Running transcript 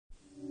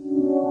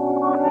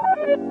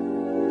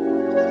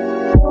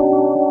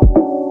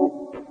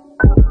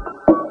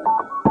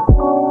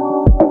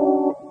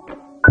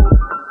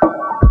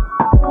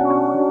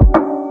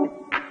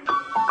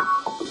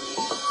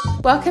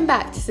Welcome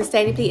back to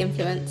Sustainably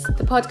Influenced,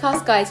 the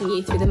podcast guiding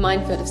you through the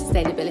minefield of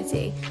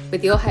sustainability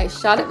with your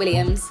hosts Charlotte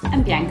Williams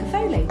and Bianca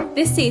Foley.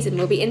 This season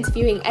we'll be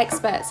interviewing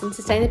experts in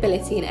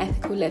sustainability and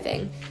ethical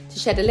living to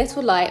shed a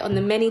little light on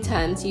the many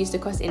terms used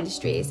across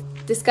industries,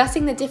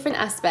 discussing the different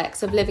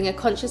aspects of living a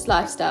conscious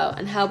lifestyle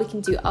and how we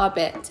can do our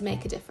bit to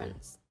make a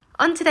difference.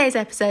 On today's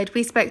episode,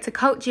 we spoke to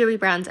cult jewellery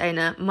brand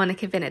owner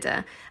Monica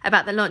Vinader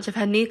about the launch of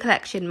her new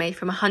collection made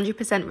from 100%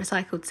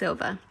 recycled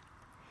silver.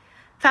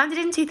 Founded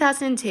in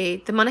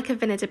 2002, the Monica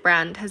Vinader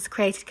brand has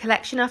created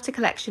collection after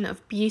collection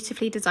of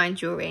beautifully designed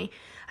jewellery,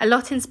 a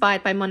lot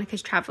inspired by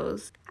Monica's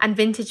travels and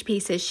vintage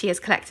pieces she has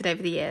collected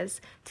over the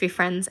years through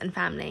friends and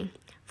family.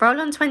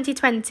 Roll on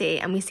 2020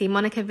 and we see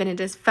Monica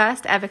Vinader's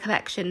first ever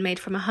collection made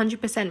from 100%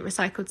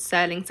 recycled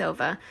sterling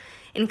silver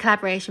in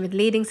collaboration with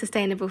leading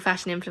sustainable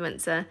fashion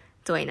influencer,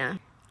 Doina.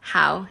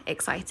 How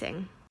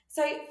exciting.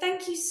 So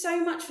thank you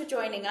so much for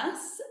joining us.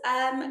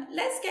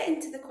 Let's get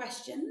into the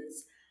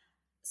questions.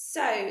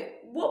 So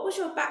what was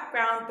your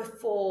background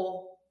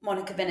before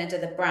Monica Vinader,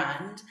 the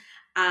brand,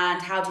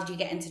 and how did you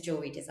get into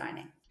jewellery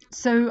designing?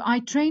 So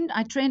I trained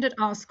at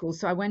art school.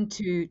 So I went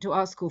to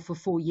art school for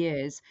 4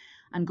 years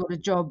and got a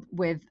job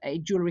with a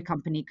jewellery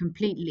company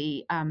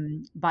completely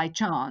by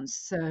chance.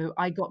 So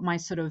I got my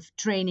sort of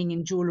training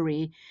in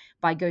jewellery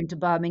by going to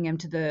Birmingham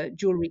to the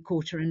jewellery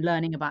quarter and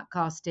learning about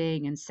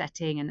casting and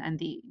setting and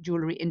the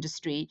jewellery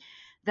industry.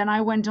 Then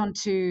I went on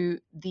to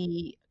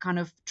the kind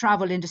of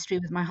travel industry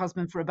with my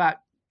husband for about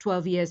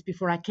 12 years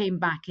before I came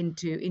back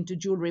into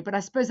jewellery. But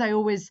I suppose I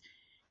always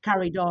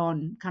carried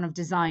on kind of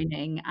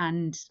designing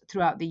and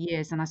throughout the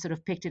years, and I sort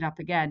of picked it up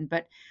again.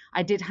 But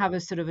I did have a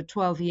sort of a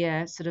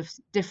 12-year sort of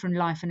different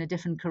life and a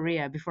different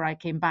career before I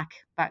came back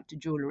to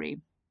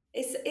jewellery.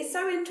 It's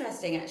so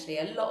interesting, actually.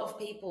 A lot of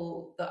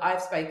people that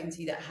I've spoken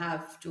to that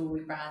have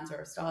jewellery brands or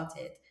have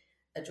started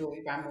a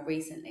jewellery brand more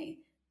recently,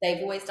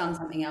 they've always done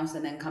something else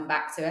and then come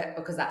back to it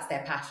because that's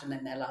their passion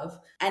and their love.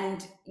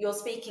 And you're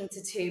speaking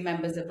to two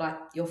members of like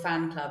your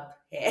fan club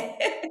here.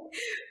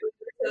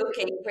 We were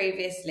talking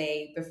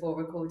previously before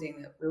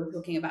recording that we were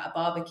talking about a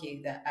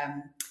barbecue that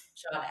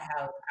Charlotte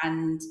held,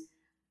 and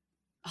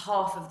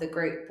half of the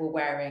group were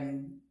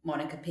wearing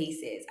Monica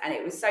pieces. And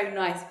it was so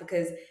nice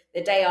because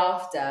the day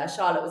after,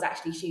 Charlotte was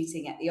actually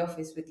shooting at the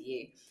office with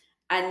you.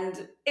 And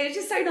it was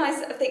just so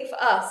nice, I think, for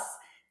us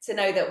to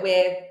know that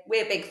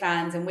we're big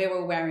fans and we're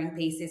all wearing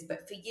pieces.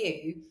 But for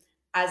you,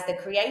 as the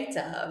creator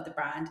of the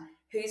brand,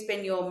 who's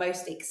been your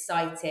most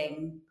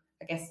exciting,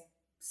 I guess,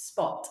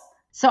 spot?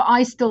 So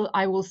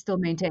I will still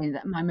maintain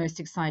that my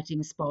most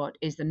exciting spot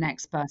is the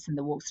next person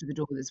that walks through the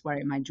door that's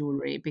wearing my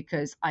jewelry,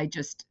 because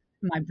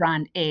my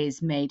brand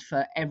is made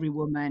for every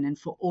woman and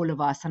for all of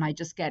us. And I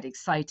just get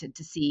excited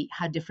to see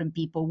how different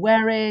people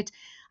wear it.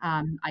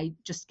 I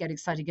just get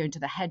excited going to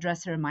the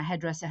hairdresser, and my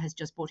hairdresser has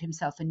just bought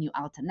himself a new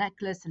Alta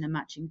necklace and a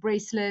matching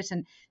bracelet.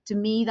 And to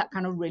me, that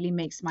kind of really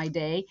makes my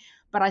day.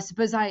 But I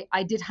suppose I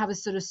did have a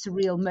sort of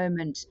surreal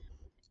moment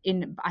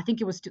I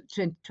think it was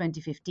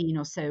 2015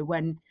 or so,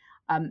 when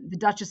the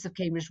Duchess of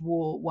Cambridge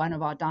wore one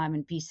of our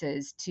diamond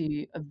pieces to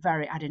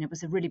it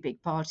was a really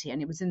big party,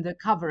 and it was in the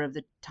cover of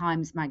the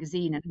Times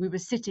magazine. And we were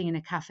sitting in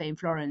a cafe in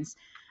Florence,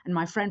 and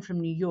my friend from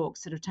New York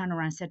sort of turned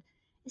around and said,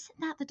 "Isn't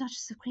that the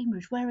Duchess of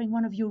Cambridge wearing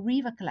one of your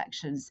Riva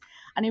collections?"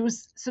 And it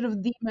was sort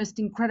of the most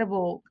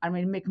incredible,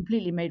 it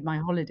completely made my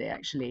holiday,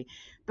 actually.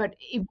 But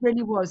it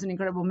really was an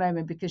incredible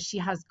moment because she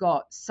has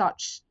got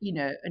such,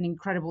 an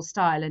incredible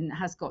style and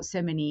has got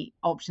so many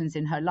options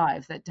in her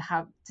life that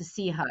to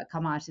see her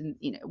come out and,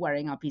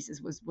 wearing our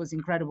pieces was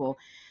incredible.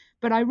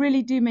 But I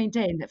really do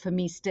maintain that for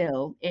me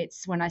still,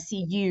 it's when I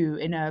see you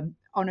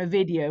on a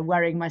video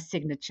wearing my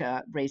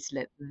signature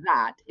bracelet,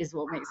 that is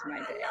what makes my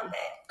day. Love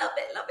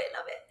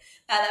it.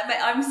 And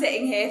I'm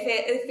sitting here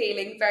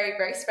feeling very,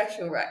 very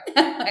special right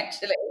now,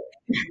 actually.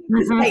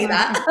 To say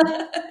that.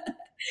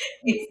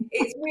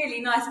 It's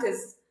really nice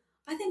because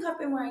I think I've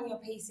been wearing your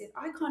pieces.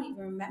 I can't even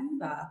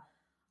remember.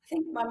 I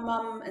think my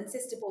mum and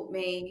sister bought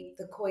me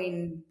the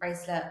coin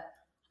bracelet.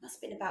 It must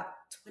have been about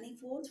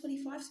 24,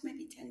 25, so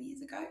maybe 10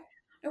 years ago.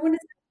 I want to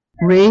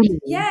say, really?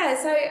 Yeah,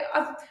 so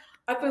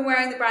I've been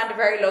wearing the brand a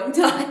very long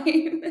time.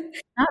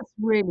 That's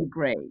really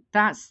great.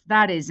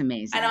 That is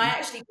amazing. And I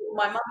actually bought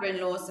my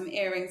mother-in-law some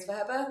earrings for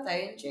her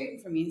birthday in June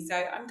from you, so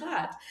I'm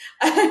glad.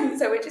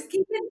 So we're just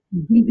keeping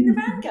the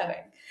brand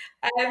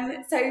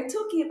going. So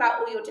talking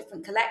about all your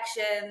different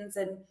collections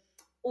and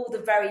all the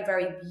very,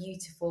 very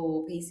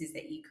beautiful pieces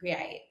that you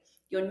create,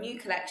 your new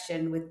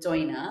collection with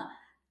Doina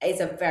is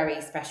a very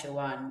special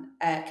one.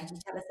 Could you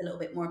tell us a little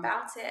bit more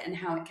about it and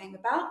how it came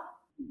about?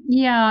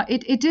 Yeah,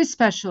 it is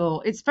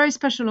special. It's very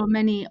special on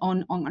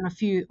a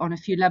few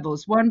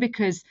levels. One,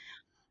 because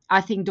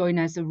I think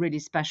Doina is a really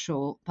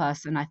special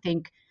person. I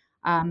think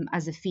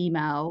as a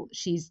female,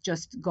 she's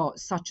just got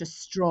such a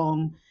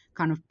strong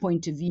kind of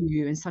point of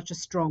view and such a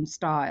strong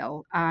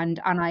style.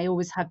 And I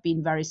always have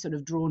been very sort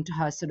of drawn to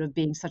her sort of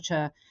being such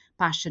a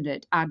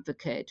passionate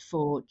advocate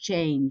for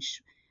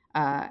change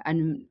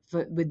and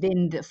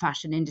within the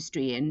fashion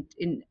industry,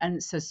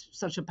 and so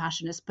such a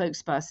passionate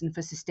spokesperson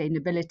for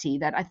sustainability,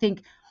 that I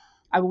think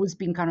I've always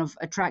been kind of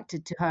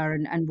attracted to her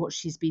and what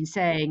she's been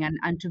saying,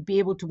 and to be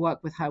able to work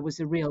with her was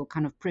a real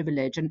kind of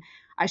privilege. And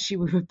actually,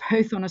 we were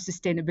both on a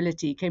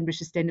Cambridge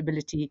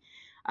sustainability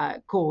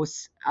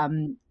course,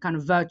 kind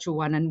of virtual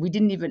one, and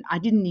I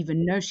didn't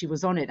even know she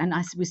was on it. And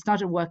we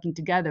started working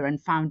together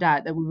and found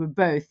out that we were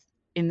both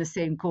in the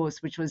same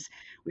course, which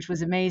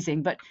was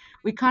amazing. But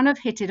we kind of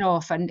hit it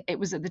off, and it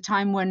was at the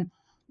time when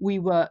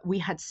we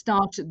had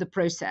started the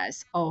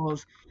process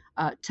of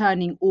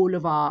turning all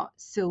of our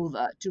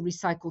silver to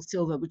recycled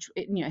silver, which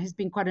has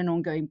been quite an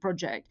ongoing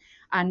project.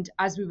 And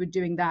as we were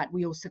doing that,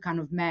 we also kind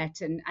of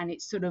met, and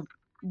it sort of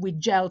we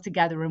gelled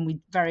together, and we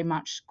very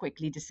much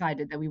quickly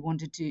decided that we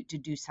wanted to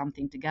do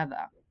something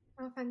together.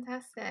 Oh,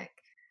 fantastic.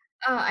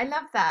 Oh, I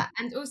love that.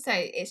 And also,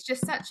 it's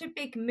just such a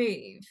big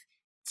move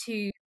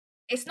to,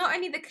 it's not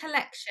only the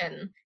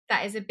collection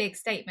that is a big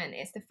statement,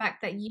 it's the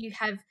fact that you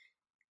have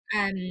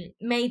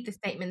made the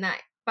statement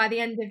that by the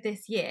end of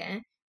this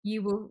year,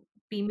 you will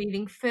be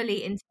moving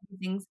fully into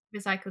using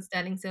recycled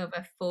sterling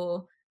silver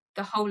for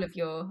the whole of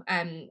your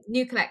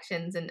new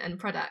collections and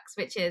products,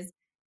 which is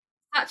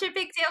such a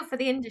big deal for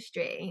the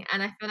industry.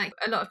 And I feel like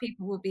a lot of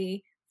people will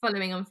be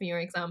following on from your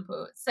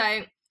example.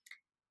 So,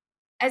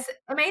 as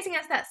amazing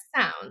as that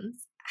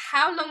sounds,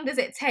 how long does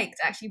it take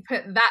to actually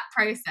put that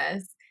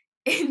process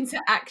into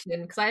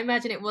action? Because I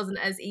imagine it wasn't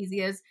as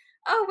easy as,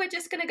 oh, we're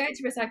just going to go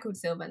to recycled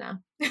silver now.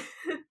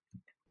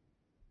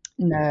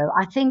 No,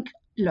 I think,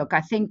 look,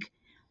 I think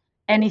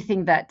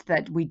anything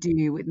that we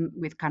do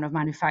with kind of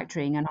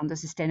manufacturing and on the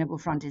sustainable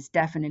front is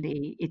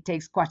definitely, it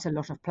takes quite a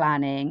lot of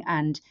planning,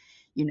 and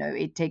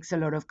it takes a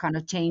lot of kind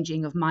of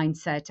changing of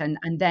mindset,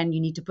 and then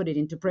you need to put it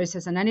into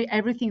process. And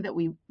everything that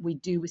we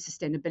do with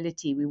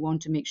sustainability, we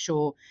want to make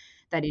sure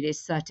that it is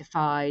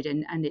certified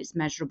and it's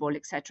measurable,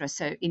 etc.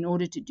 So in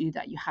order to do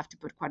that, you have to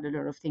put quite a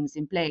lot of things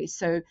in place.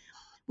 So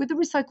with the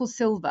recycled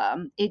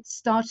silver, it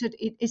started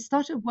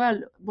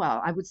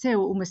well, I would say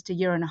almost a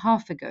year and a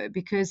half ago,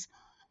 because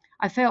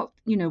I felt,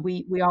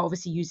 we are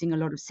obviously using a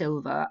lot of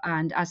silver,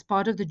 and as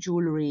part of the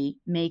jewelry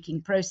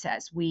making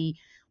process, we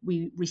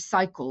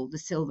recycle the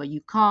silver.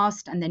 You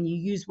cast, and then you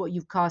use what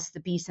you've cast the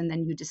piece, and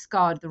then you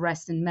discard the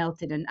rest and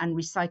melt it and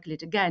recycle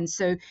it again.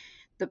 So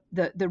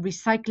the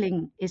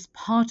recycling is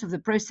part of the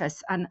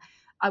process. And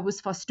I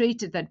was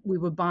frustrated that we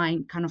were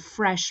buying kind of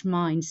fresh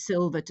mined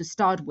silver to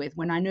start with,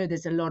 when I know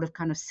there's a lot of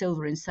kind of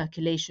silver in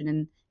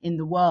circulation in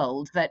the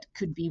world that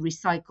could be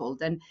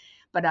recycled.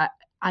 But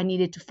I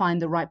needed to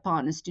find the right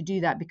partners to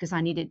do that, because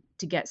I needed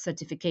to get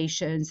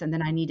certifications, and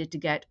then I needed to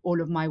get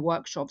all of my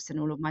workshops and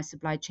all of my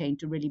supply chain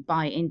to really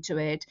buy into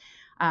it.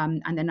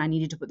 And then I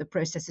needed to put the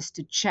processes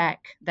to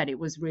check that it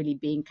was really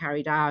being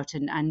carried out.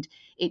 And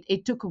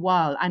it took a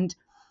while. And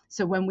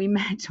so when we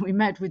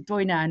met with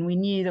Doina, and we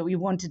knew that we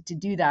wanted to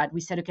do that.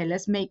 We said, okay,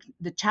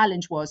 the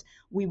challenge was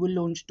we will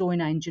launch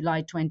Doina in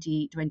July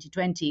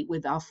 2020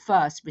 with our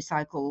first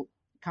recycle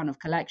kind of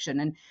collection.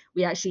 And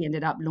we actually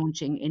ended up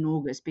launching in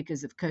August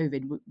because of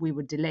COVID. We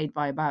were delayed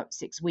by about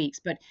 6 weeks,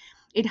 but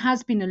it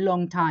has been a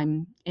long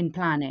time in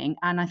planning.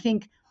 And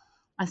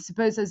I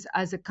suppose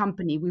as a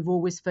company, we've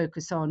always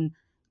focused on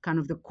kind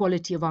of the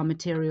quality of our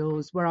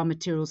materials, where our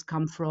materials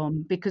come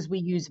from, because we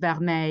use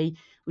vermeil,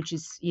 which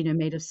is,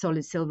 made of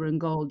solid silver and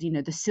gold.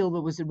 The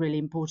silver was a really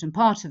important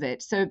part of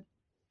it. So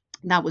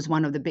that was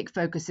one of the big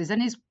focuses,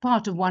 and is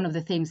part of one of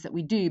the things that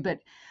we do. But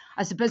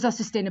I suppose our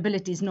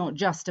sustainability is not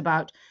just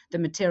about the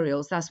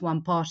materials. That's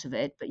one part of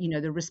it. But,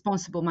 the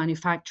responsible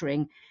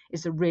manufacturing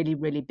is a really,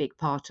 really big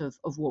part of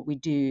what we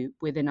do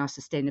within our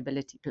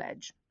sustainability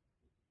pledge.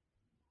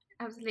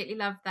 Absolutely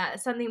love that.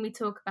 It's something we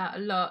talk about a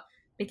lot,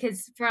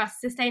 because for us,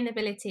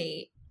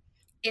 sustainability,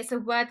 it's a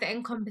word that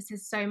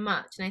encompasses so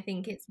much, and I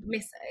think it's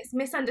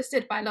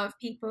misunderstood by a lot of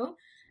people.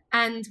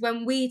 And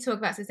when we talk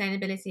about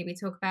sustainability, we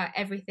talk about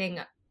everything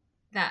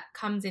that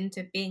comes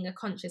into being a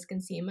conscious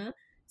consumer.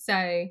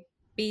 So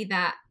be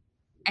that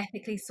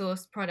ethically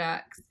sourced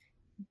products,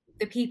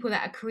 the people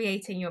that are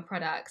creating your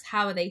products,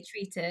 how are they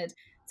treated?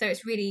 So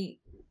it's really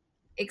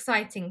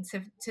exciting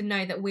to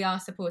know that we are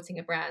supporting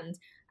a brand,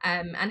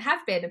 and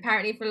have been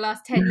apparently for the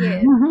last 10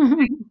 years,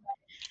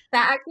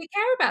 that actually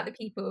care about the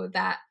people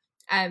that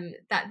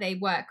that they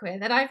work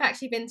with. And I've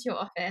actually been to your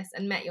office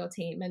and met your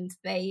team, and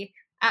they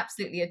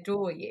absolutely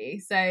adore you.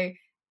 So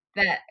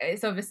that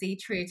it's obviously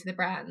true to the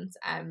brand,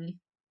 and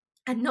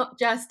not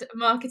just a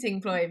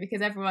marketing ploy,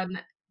 because everyone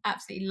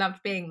absolutely loved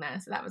being there.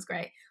 So that was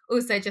great.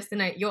 Also, just to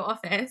note, your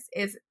office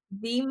is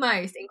the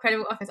most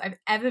incredible office I've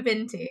ever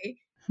been to.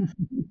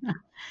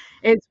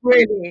 It's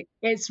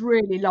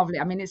really lovely.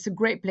 I mean, it's a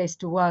great place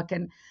to work,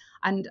 and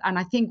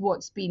I think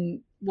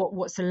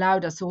what's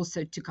allowed us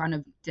also to kind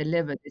of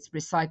deliver this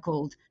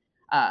recycled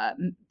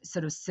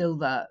sort of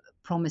silver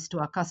promise to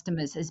our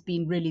customers has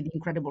been really the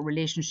incredible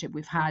relationship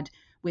we've had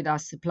with our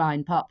supply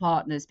and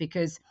partners.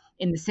 Because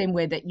in the same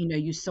way that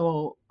you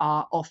saw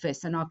our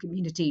office and our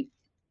community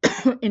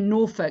in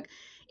Norfolk,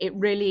 it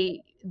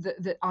really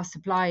our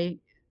supply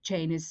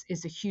chain is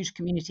a huge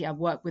community. I've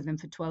worked with them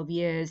for 12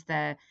 years.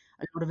 They're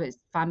A lot of it's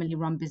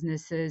family-run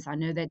businesses. I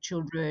know their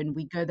children.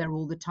 We go there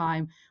all the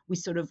time. We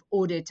sort of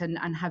audit and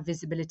have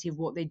visibility of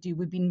what they do.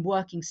 We've been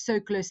working so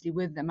closely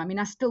with them. I mean,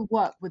 I still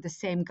work with the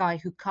same guy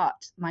who cut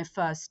my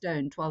first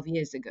stone 12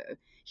 years ago.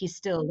 He's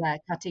still there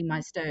cutting my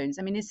stones.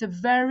 I mean,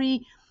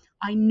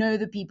 I know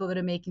the people that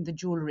are making the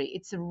jewelry.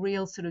 It's a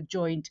real sort of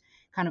joint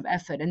kind of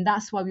effort. And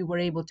that's why we were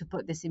able to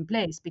put this in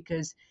place,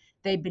 because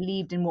they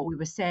believed in what we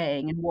were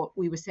saying and what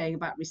we were saying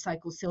about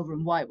recycled silver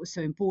and why it was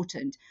so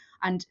important.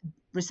 And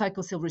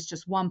recycled silver is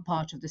just one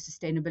part of the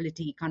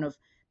sustainability kind of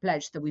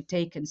pledge that we've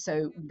taken.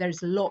 So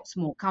there's lots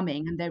more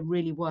coming, and they're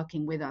really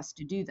working with us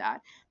to do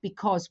that,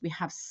 because we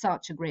have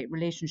such a great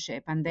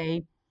relationship, and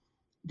they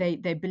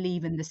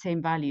believe in the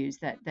same values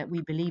that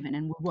we believe in,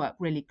 and we work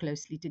really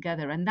closely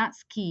together. And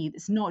that's key.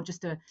 It's not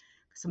just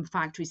some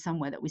factory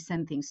somewhere that we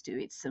send things to.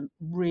 It's a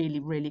really,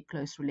 really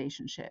close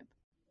relationship.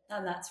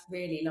 And that's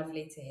really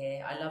lovely to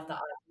hear. I love that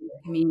idea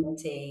of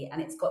community,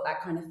 and it's got that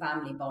kind of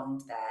family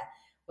bond there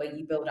where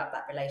you build up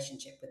that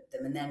relationship with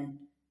them, and then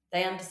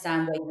they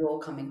understand where you're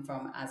coming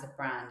from as a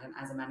brand and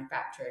as a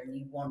manufacturer, and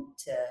you want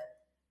to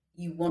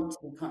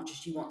be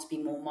conscious, you want to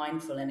be more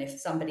mindful. And if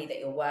somebody that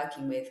you're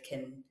working with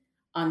can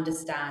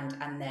understand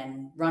and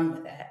then run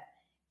with it,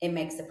 it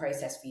makes the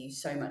process for you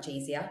so much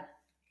easier.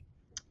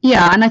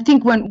 Yeah, and I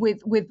think when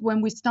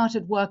we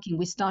started working,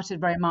 we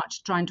started very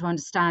much trying to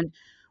understand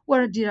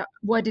where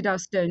did our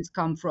stones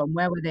come from,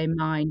 where were they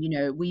mined.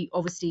 We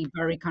obviously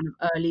very kind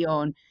of early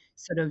on,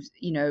 sort of,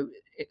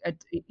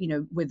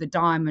 with the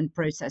diamond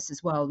process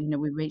as well.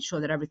 We made sure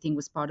that everything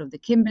was part of the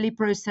Kimberley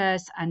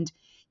process, and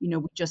we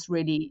just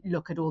really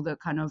look at all the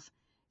kind of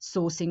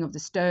sourcing of the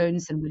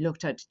stones, and we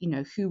looked at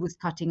who was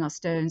cutting our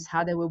stones,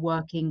 how they were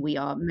working. We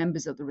are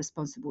members of the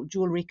Responsible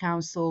Jewelry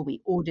Council.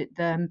 We audit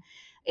them.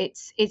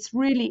 It's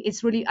really,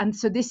 and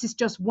so this is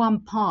just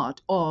one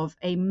part of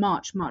a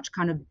much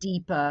kind of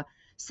deeper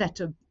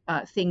set of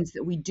things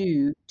that we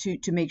do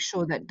to make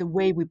sure that the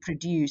way we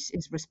produce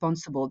is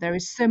responsible. There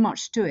is so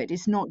much to it.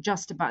 It's not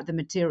just about the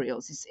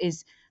materials.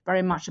 It's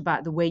very much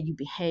about the way you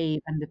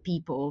behave and the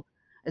people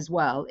as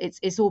well.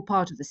 It's all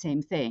part of the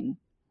same thing.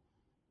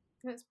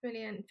 That's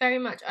brilliant. Very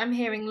much. I'm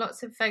hearing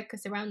lots of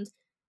focus around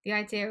the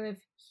idea of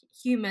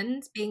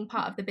humans being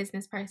part of the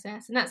business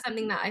process. And that's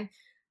something that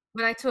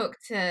when I talk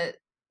to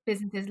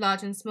businesses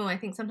large and small, I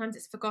think sometimes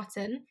it's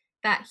forgotten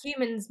that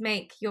humans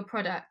make your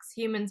products,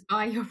 humans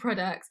buy your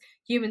products,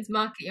 humans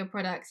market your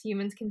products,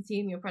 humans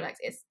consume your products.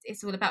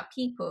 It's all about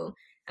people.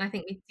 And I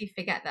think we do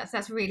forget that. So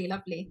that's really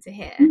lovely to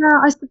hear. Yeah,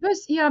 I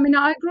suppose. Yeah, I mean,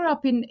 I grew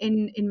up in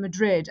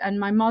Madrid, and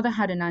my mother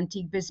had an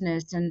antique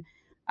business, and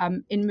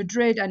in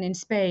Madrid and in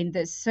Spain,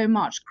 there's so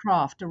much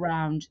craft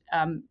around,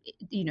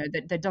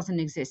 that doesn't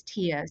exist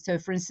here. So,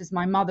 for instance,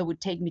 my mother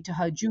would take me to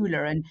her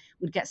jeweler and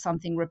would get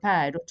something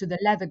repaired, or to the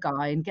leather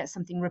guy and get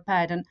something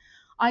repaired, and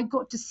I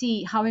got to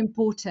see how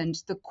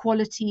important the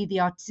quality, the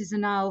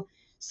artisanal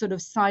sort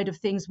of side of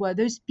things were.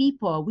 Those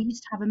people, we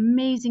used to have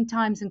amazing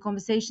times and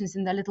conversations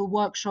in their little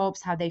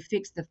workshops, how they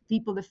fixed the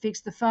people that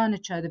fixed the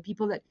furniture, the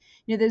people that,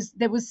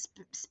 there was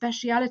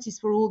specialities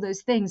for all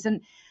those things.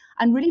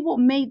 And really what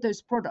made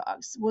those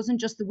products wasn't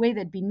just the way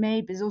they'd been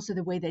made, but it's also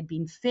the way they'd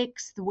been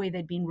fixed, the way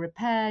they'd been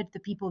repaired, the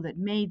people that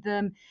made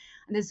them.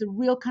 And there's a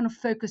real kind of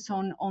focus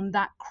on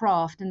that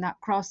craft and that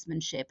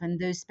craftsmanship and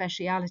those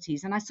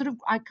specialities. And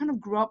I kind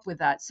of grew up with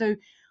that. So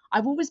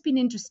I've always been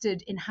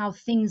interested in how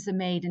things are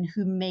made and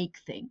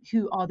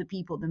who are the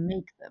people that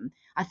make them.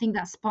 I think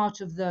that's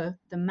part of the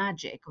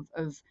magic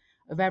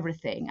of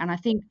everything. And I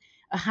think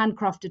a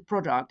handcrafted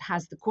product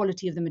has the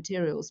quality of the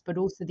materials, but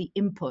also the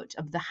input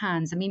of the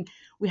hands. I mean,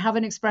 we have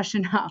an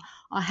expression,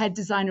 our head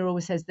designer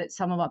always says that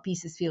some of our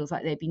pieces feels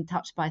like they've been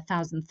touched by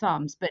 1,000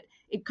 thumbs, but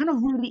it kind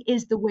of really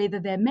is the way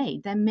that they're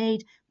made. They're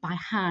made by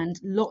hand.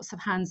 Lots of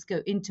hands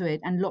go into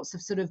it, and lots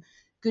of sort of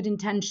good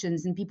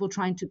intentions and people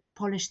trying to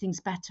polish things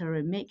better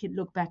and make it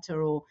look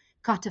better, or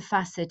cut a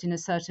facet in a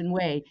certain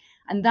way.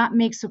 And that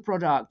makes a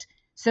product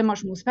so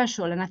much more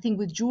special. And I think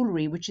with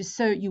jewelry, which is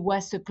you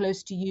wear so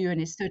close to you and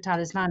is so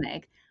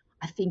talismanic,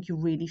 I think you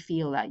really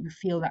feel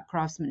that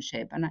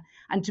craftsmanship. And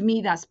to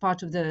me, that's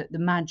part of the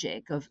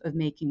magic of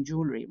making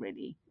jewelry,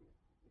 really.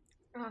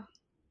 Oh,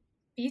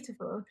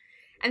 beautiful.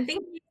 And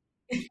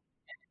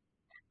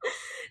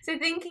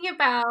thinking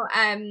about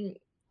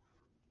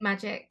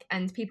magic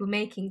and people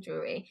making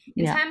jewelry,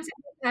 in terms of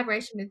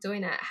collaboration with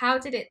Doina, how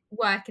did it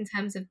work in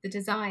terms of the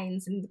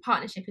designs and the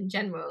partnership in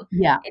general?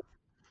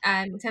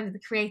 In terms of the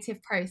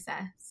creative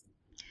process?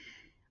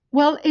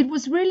 Well, it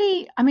was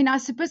really, I mean, I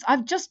suppose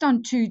I've just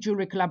done 2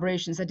 jewelry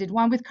collaborations. I did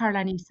one with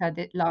Caroline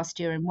Issa last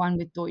year and one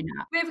with Doina.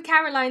 We're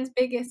Caroline's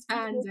biggest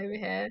fans over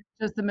here.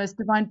 Just the most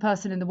divine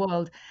person in the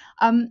world.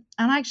 And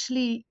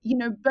actually,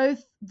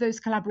 both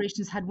those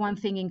collaborations had one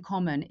thing in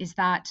common, is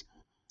that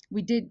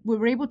we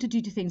were able to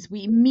do 2 things.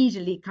 We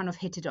immediately kind of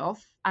hit it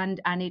off, and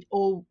it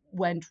all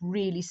went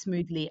really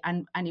smoothly,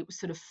 and it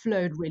sort of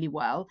flowed really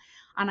well.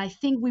 And I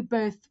think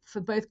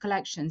for both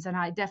collections, and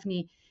I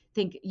definitely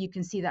think you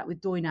can see that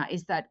with Doina,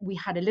 is that we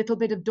had a little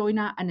bit of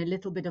Doina and a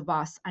little bit of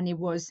us, and it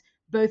was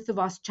both of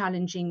us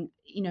challenging,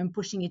 and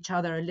pushing each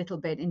other a little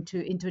bit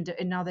into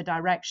another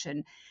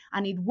direction,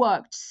 and it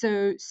worked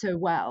so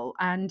well.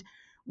 And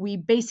we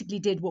basically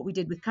did what we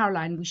did with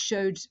Caroline. We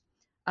showed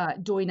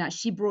Doina,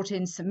 she brought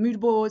in some mood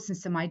boards and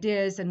some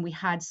ideas, and we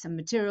had some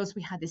materials.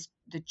 We had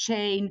the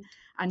chain,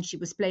 and she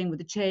was playing with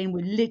the chain.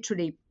 We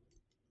literally,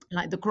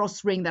 like the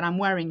cross ring that I'm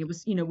wearing, it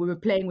was, we were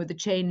playing with the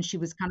chain, and she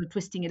was kind of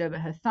twisting it over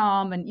her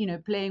thumb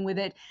and, playing with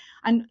it.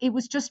 And it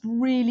was just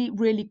really,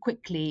 really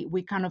quickly,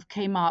 we kind of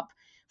came up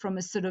from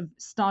a sort of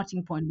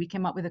starting point. We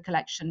came up with a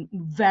collection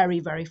very,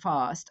 very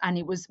fast. And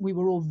we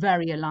were all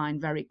very aligned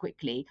very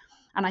quickly.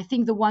 And I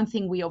think the one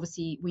thing we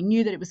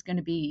knew that it was going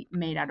to be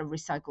made out of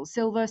recycled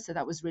silver. So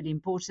that was really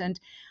important.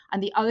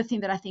 And the other thing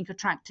that I think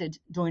attracted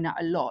Doina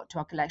a lot to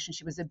our collection,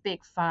 she was a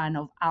big fan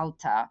of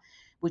Alta,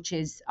 which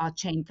is our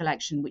chain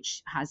collection,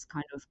 which has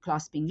kind of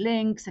clasping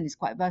links and is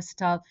quite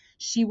versatile.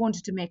 She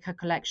wanted to make her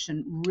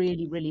collection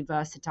really, really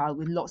versatile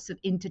with lots of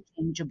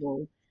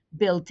interchangeable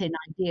built-in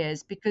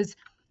ideas, because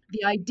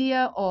the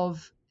idea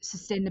of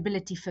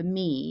sustainability for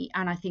me,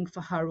 and I think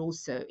for her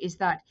also, is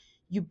that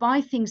you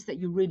buy things that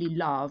you really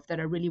love,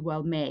 that are really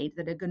well made,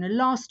 that are going to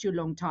last you a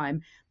long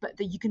time, but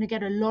that you're going to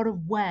get a lot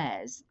of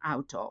wears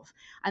out of.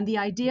 And the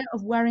idea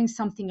of wearing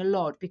something a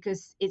lot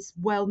because it's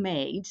well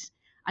made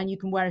and you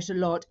can wear it a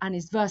lot and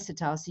it's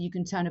versatile, so you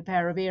can turn a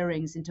pair of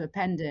earrings into a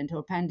pendant, or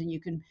a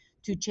pendant,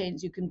 two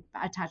chains, you can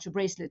attach a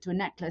bracelet to a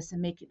necklace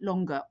and make it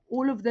longer.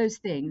 All of those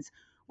things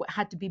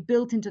had to be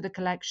built into the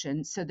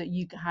collection so that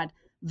you had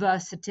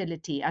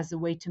versatility as a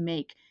way to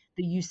make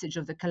the usage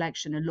of the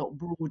collection a lot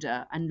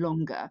broader and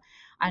longer.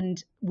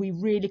 And we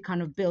really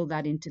kind of build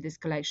that into this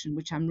collection,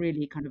 which I'm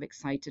really kind of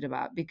excited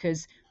about,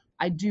 because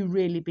I do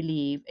really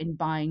believe in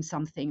buying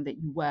something that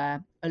you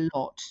wear a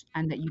lot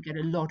and that you get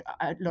a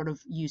lot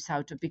of use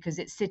out of, because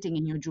it's sitting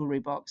in your jewelry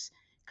box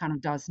kind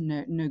of does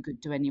no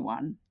good to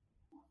anyone.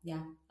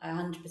 Yeah, I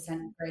 100%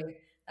 agree.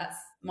 That's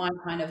my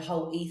kind of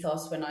whole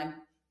ethos when I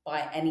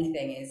buy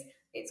anything is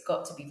it's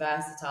got to be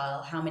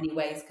versatile. How many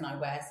ways can I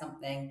wear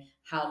something?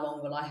 How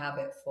long will I have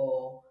it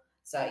for?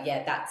 So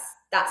yeah,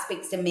 that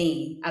speaks to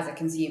me as a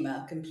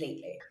consumer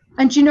completely.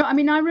 And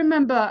I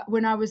remember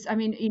when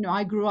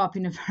I grew up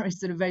in a very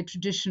sort of very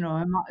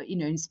traditional,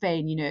 in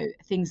Spain,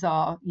 things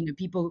are,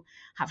 people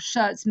have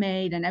shirts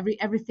made and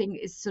everything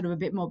is sort of a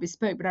bit more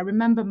bespoke. But I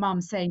remember mum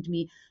saying to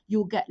me,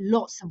 you'll get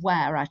lots of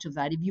wear out of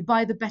that. If you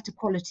buy the better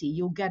quality,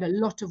 you'll get a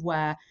lot of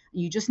wear,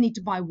 and you just need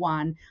to buy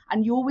one.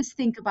 And you always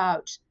think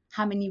about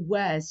how many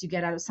wears you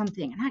get out of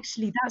something. And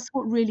actually, that's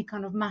what really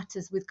kind of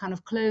matters with kind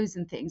of clothes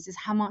and things, is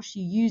how much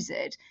you use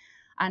it.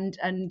 And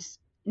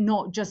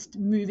not just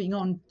moving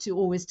on to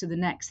always to the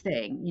next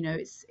thing.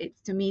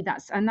 It's to me,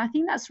 and I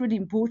think that's really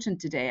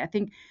important today. I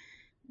think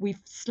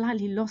we've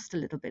slightly lost a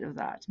little bit of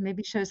that.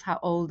 Maybe shows how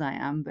old I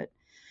am, but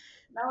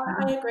No,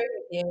 I agree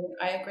with you.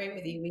 I agree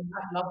with you.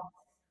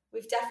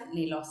 We've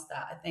definitely lost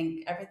that. I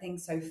think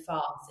everything's so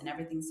fast and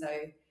everything's so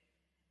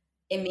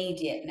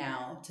immediate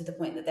now, to the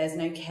point that there's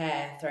no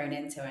care thrown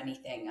into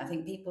anything. I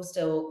think people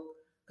still,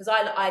 because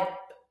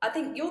I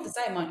think you're the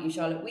same, aren't you,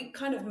 Charlotte? We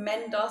kind of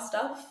mend our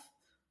stuff,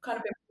 kind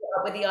of been brought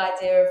up with the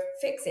idea of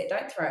fix it,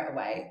 don't throw it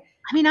away.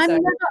 So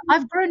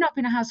I've grown up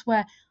in a house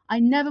where I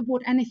never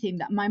bought anything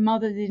that my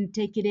mother didn't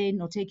take it in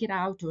or take it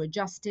out or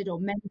adjust it or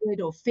mend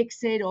it or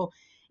fix it. Or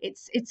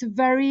it's a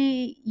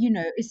very,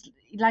 it's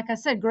like I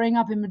said, growing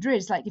up in Madrid,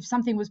 it's like if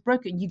something was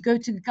broken, you go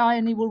to the guy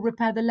and he will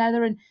repair the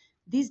leather. And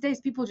these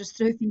days people just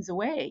throw things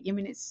away.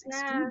 It's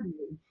extraordinary.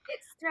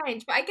 It's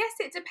strange, but I guess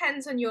it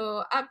depends on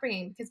your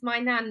upbringing, because my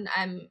nan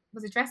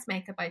was a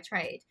dressmaker by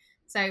trade.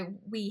 So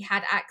we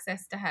had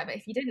access to her. But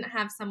if you didn't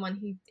have someone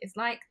who is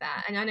like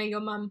that, and I know your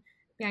mum,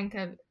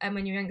 Bianca,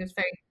 when you were younger, was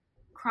very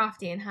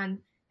crafty and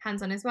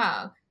hands-on as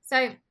well.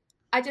 So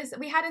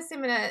we had a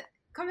similar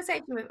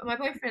conversation with my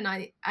boyfriend and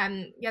I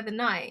the other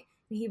night.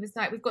 And he was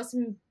like, we've got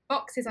some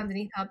boxes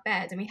underneath our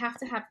bed and we have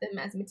to have them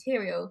as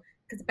material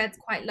because the bed's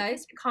quite low,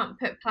 so we can't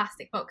put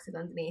plastic boxes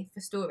underneath for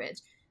storage.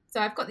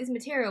 So I've got these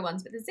material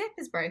ones, but the zip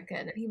is broken.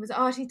 And he was,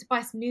 I need to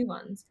buy some new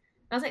ones.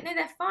 And I was like, no,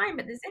 they're fine,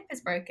 but the zip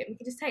is broken. We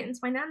can just take them to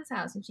my nan's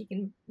house and she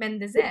can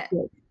mend the zip.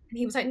 And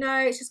he was like,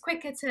 no, it's just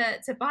quicker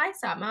to buy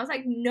some. And I was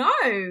like, no.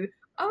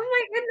 Oh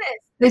my goodness.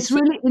 It's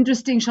really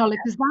interesting, Charlotte,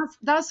 because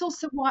that's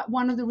also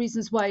one of the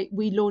reasons why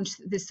we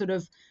launched this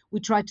we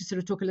tried to sort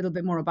of talk a little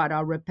bit more about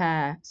our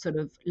repair sort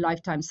of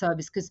lifetime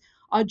service, because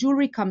our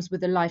jewelry comes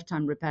with a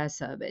lifetime repair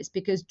service,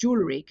 because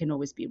jewelry can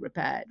always be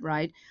repaired,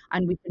 right?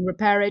 And we can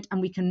repair it,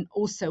 and we can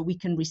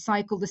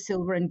recycle the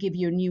silver and give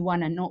you a new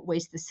one and not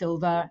waste the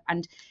silver.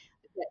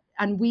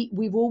 And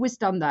we've always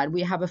done that.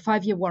 We have a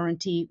 5-year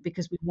warranty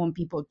because we want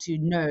people to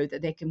know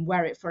that they can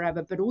wear it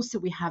forever. But also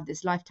we have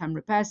this lifetime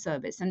repair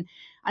service.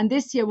 And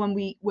this year, when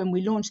we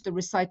launched the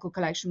recycle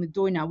collection with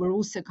Doina, we're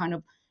also kind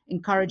of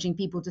encouraging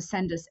people to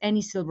send us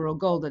any silver or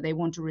gold that they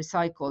want to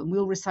recycle, and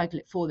we'll recycle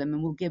it for them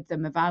and we'll give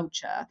them a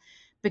voucher.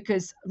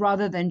 because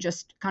rather than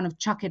just kind of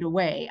chuck it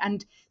away.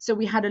 And so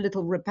we had a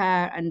little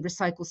repair and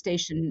recycle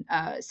station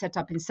set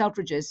up in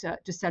Selfridges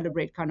to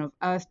celebrate kind of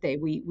Earth Day.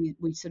 We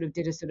sort of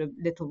did a sort of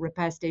little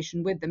repair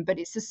station with them, but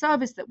it's a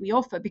service that we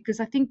offer because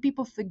I think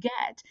people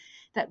forget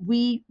that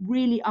we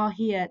really are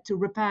here to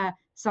repair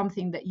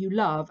something that you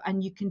love,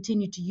 and you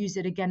continue to use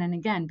it again and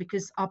again,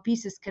 because our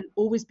pieces can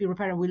always be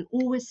repaired, and we'll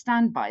always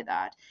stand by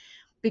that.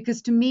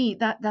 Because to me,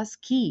 that's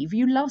key. If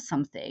you love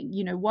something,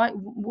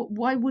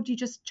 why would you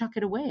just chuck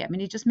it away? I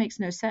mean, it just makes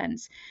no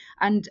sense.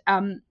 And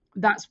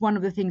that's one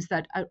of the things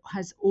that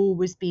has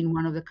always been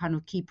one of the kind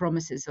of key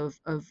promises of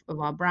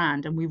our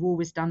brand, and we've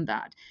always done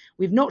that.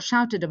 We've not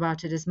shouted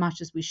about it as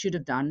much as we should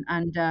have done,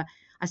 and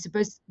I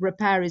suppose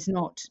repair is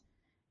not,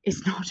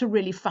 it's not a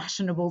really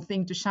fashionable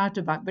thing to shout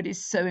about, but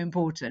it's so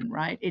important,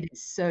 right? It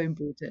is so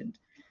important.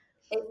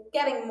 It's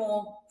getting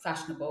more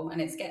fashionable, and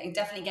it's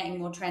definitely getting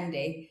more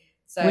trendy.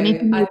 So We need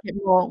to make it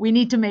more. We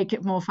need to make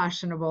it more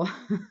fashionable.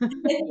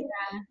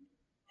 Yeah.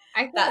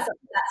 I think that's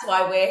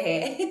why we're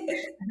here.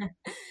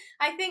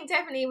 I think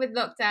definitely with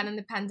lockdown and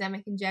the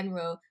pandemic in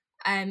general,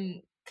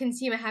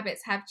 consumer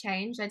habits have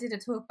changed. I did a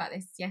talk about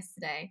this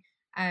yesterday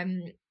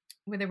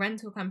with a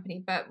rental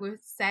company, but we're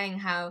saying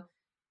how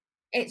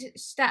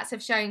stats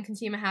have shown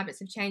consumer habits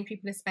have changed.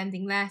 People are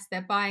spending less,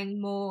 they're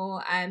buying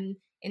more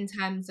in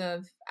terms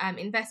of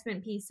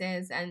investment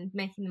pieces and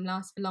making them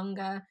last for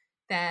longer.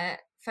 They're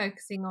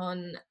focusing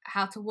on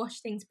how to wash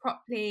things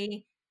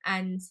properly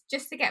and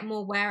just to get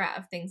more wear out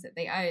of things that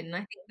they own. And I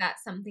think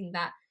that's something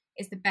that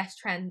is the best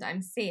trend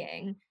I'm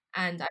seeing,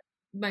 and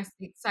most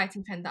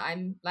exciting trend that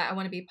I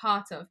want to be a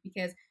part of,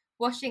 because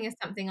washing is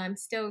something I'm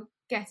still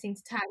getting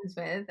to terms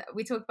with.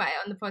 We talk about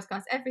it on the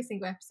podcast every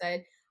single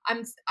episode.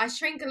 I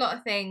shrink a lot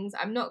of things.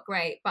 I'm not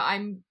great, but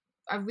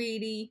I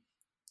really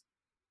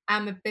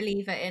am a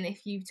believer in,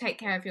 if you take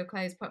care of your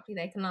clothes properly,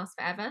 they can last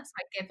forever. So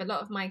I give a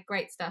lot of my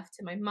great stuff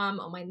to my mum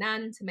or my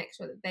nan to make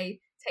sure that they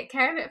take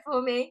care of it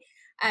for me.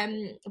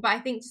 But I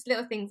think just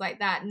little things like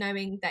that,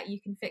 knowing that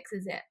you can fix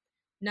a zip,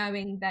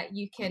 knowing that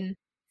you can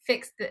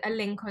fix a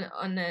link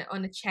on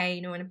a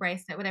chain or on a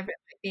bracelet, whatever it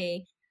might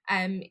be.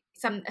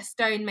 A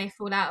stone may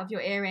fall out of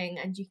your earring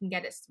and you can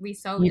get it You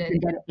resoldered. can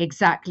get it.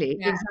 Exactly,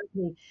 Yeah.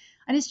 exactly.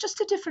 And it's just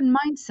a different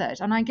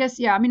mindset. And I guess,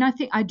 yeah, I mean,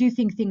 I do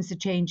think things are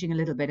changing a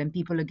little bit, and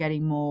people are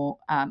getting more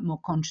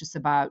conscious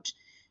about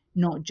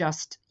not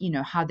just,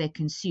 how they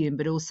consume,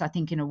 but also I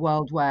think in a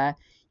world where,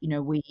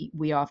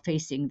 we are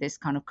facing this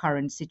kind of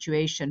current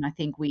situation, I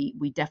think we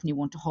definitely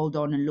want to hold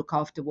on and look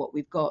after what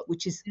we've got,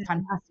 which is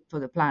fantastic for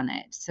the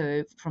planet.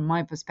 So from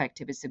my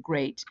perspective, it's a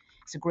great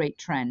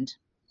trend.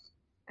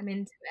 I'm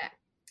into it.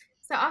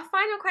 So our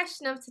final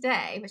question of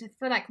today, which I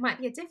feel like might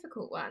be a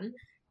difficult one,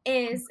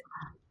 is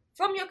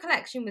from your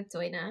collection with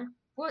Doina,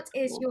 what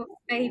is your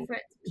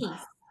favourite piece?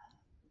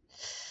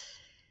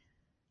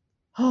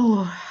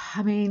 Oh,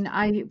 I mean,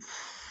 I'm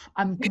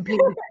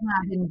completely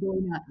mad in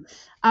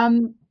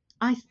Dona.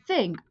 I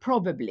think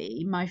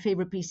probably my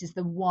favorite piece is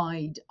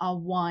our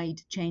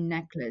wide chain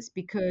necklace,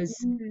 because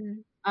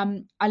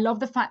Mm. I love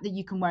the fact that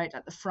you can wear it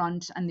at the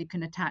front and you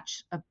can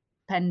attach a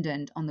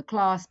pendant on the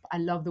clasp. I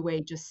love the way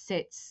it just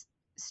sits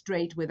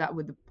straight with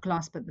the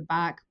clasp at the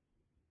back.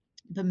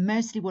 But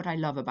mostly what I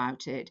love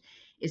about it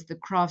is the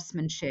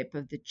craftsmanship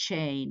of the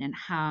chain and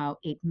how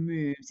it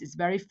moves. It's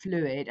very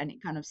fluid and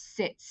it kind of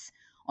sits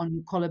on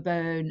your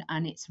collarbone,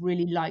 and it's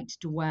really light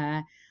to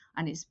wear,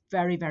 and it's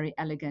very, very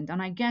elegant.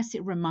 And I guess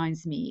it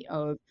reminds me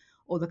of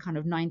all the kind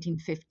of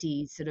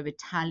 1950s sort of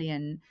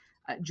Italian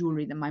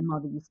jewelry that my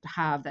mother used to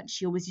have, that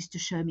she always used to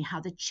show me how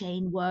the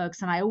chain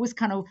works.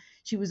 And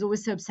she was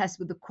always so obsessed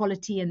with the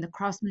quality and the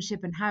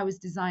craftsmanship and how it's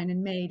designed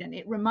and made. And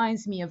it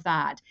reminds me of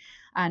that.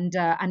 And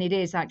it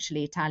is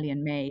actually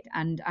Italian made,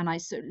 and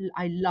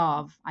I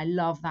love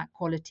that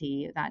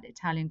quality, that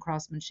Italian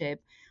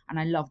craftsmanship, and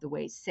I love the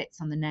way it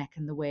sits on the neck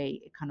and the way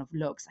it kind of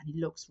looks, and it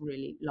looks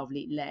really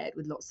lovely layered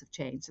with lots of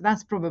chains. So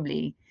that's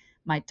probably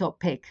my top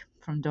pick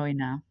from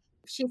Doina.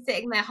 She's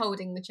sitting there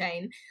holding the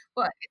chain.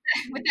 What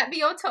would that be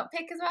your top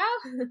pick as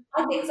well?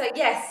 I think so.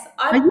 Yes,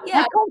 I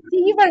can't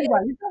see you very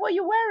well. Is that what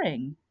you're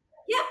wearing?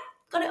 yeah,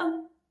 got it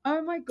on.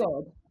 Oh my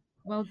God!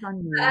 Well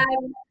done, you. Um,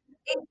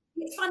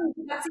 it's funny.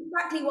 That's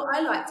exactly what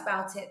I liked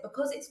about it,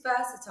 because it's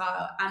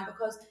versatile and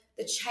because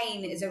the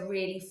chain is a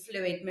really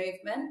fluid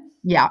movement.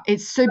 Yeah,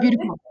 it's so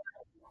beautiful.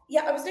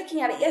 Yeah, I was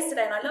looking at it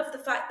yesterday, and I love the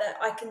fact that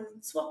I can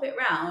swap it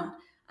around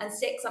and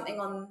stick something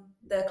on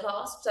the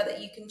clasp so that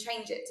you can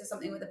change it to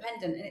something with a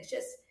pendant, and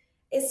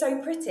it's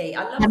so pretty.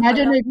 And I I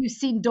don't love. know if you've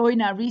seen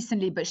Doina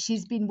recently, but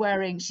she's been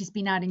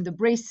adding the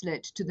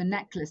bracelet to the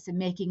necklace and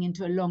making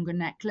into a longer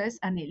necklace,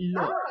 and it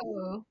looks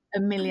Oh,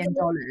 $1 million.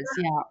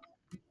 Yeah,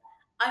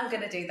 I'm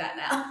gonna do that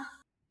now.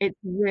 it's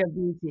real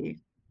beauty.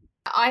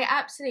 I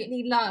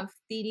absolutely love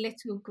the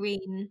little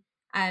green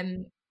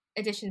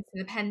additions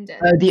to the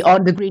pendant.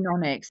 The green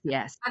onyx,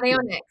 yes. Are they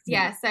onyx?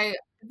 Yeah. So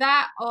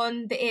that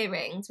on the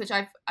earrings, which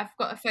I've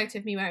got a photo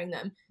of me wearing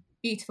them,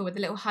 beautiful with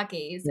the little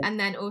huggies, Yeah. and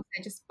then also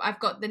just I've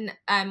got the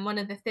one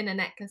of the thinner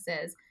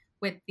necklaces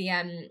with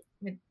the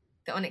with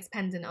the onyx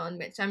pendant on,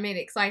 which I'm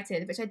really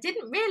excited, which I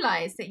didn't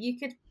realize that you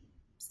could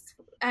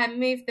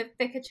move the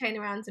thicker chain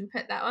around and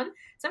put that on.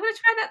 So I'm going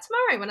to try that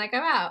tomorrow when I go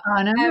out.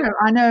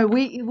 I know.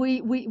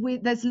 We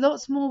there's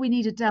lots more we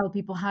need to tell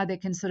people how they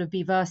can sort of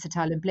be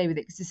versatile and play with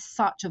it, because it's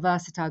such a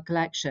versatile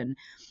collection.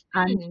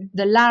 And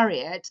the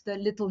lariat, the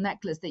little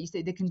necklace that you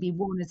say that can be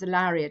worn as a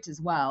lariat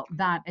as well,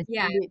 that is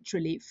Yeah.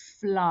 literally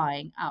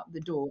flying out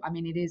the door. I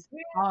mean, it is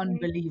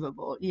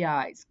unbelievable.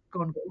 Yeah, it's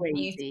gone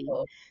crazy.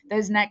 Beautiful.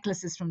 Those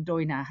necklaces from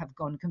Doina have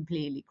gone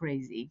completely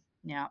crazy.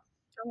 Yeah.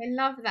 Oh, I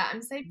love that.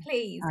 I'm so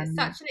pleased. It's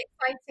such an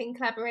exciting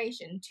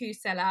collaboration to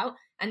sell out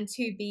and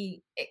to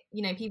be,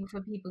 people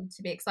for people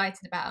to be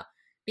excited about,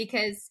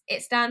 because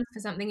it stands for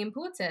something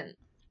important.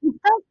 It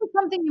stands for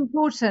something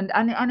important,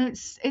 and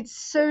it's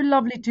so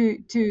lovely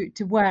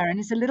to wear, and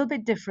it's a little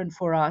bit different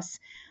for us,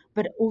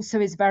 but also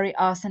is very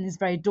us and is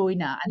very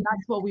Doina, and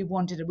that's what we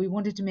wanted. We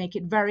wanted to make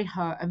it very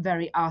her and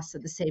very us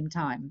at the same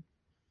time.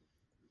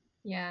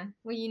 Yeah,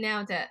 well, you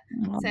nailed it.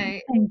 Oh, So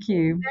thank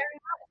you.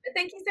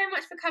 thank you so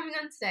much for coming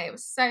on today. It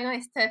was so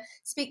nice to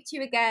speak to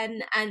you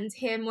again and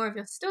hear more of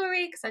your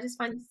story, because I just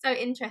find it so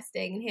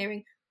interesting, and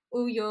hearing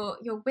all your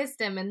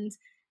wisdom and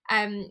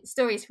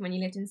stories from when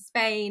you lived in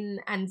Spain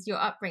and your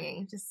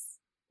upbringing. Just,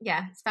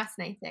 yeah, it's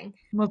fascinating.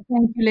 Well,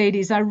 thank you,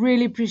 ladies. I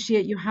really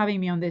appreciate you having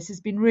me on this. It's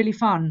been really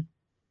fun.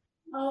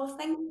 Oh,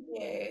 thank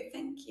you.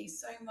 Thank you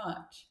so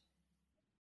much.